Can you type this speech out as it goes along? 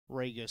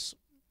Regis.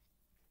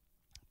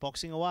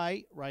 Boxing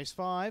away, race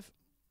 5,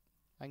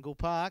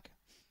 Angle-Park.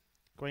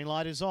 Green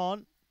light is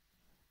on.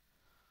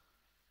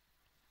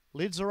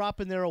 Lids are up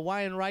and they're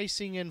away and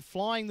racing, and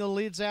flying the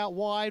lids out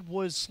wide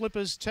was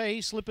Slippers T.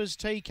 Slippers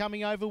T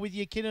coming over with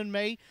Your Kin and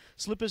Me.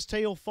 Slippers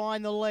T will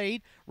find the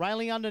lead.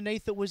 Railing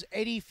underneath it was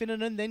Eddie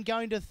Finneran. Then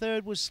going to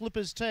third was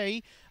Slippers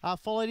T.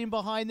 Followed in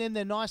behind them,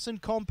 they're nice and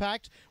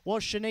compact,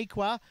 was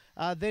Shaniqua.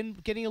 Then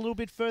getting a little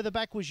bit further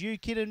back was You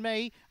Kin and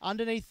Me.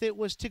 Underneath it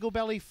was Tickle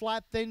Belly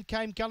Flat. Then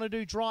came Gonna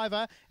Do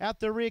Driver.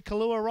 Out the rear,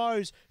 Kalua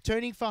Rose.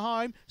 Turning for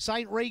home,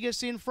 St.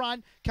 Regis in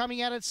front.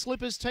 Coming out at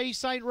Slippers T,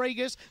 St.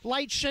 Regis.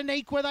 Late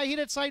Shaniqua, they hit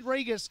at St.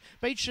 Regis.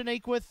 Beat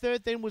Shaniqua.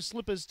 Third then was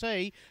Slippers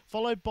T.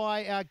 Followed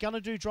by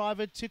Gonna Do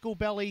Driver, Tickle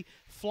Belly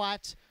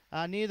Flat.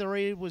 Near the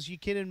rear was You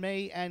Kin and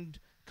Me and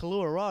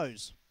Kalua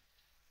Rose.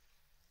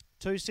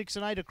 2, 6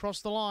 and 8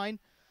 across the line.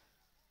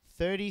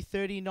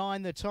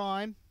 30:39 the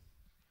time.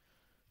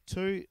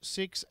 2,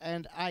 6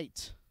 and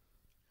 8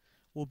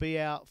 will be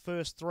our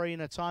first three in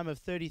a time of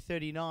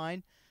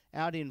 30:39.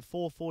 Out in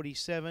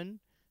 4:47.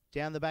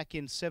 Down the back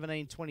in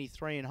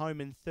 17:23 and home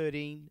in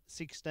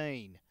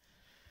 13:16.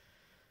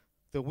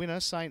 The winner,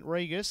 St.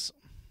 Regis,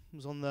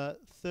 was on the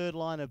third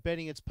line of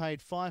betting. It's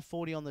paid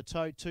 $5.40 on the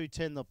tote,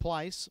 $2.10 the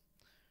place.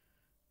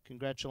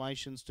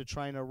 Congratulations to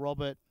trainer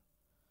Robert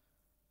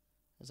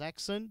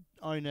Zaxon,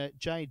 owner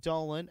Jay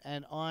Dolan,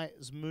 and I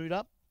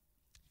Zmuda,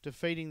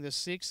 defeating the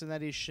 6, and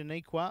that is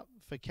Shaniqua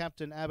for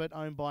Captain Abbott,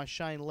 owned by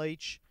Shane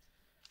Leach.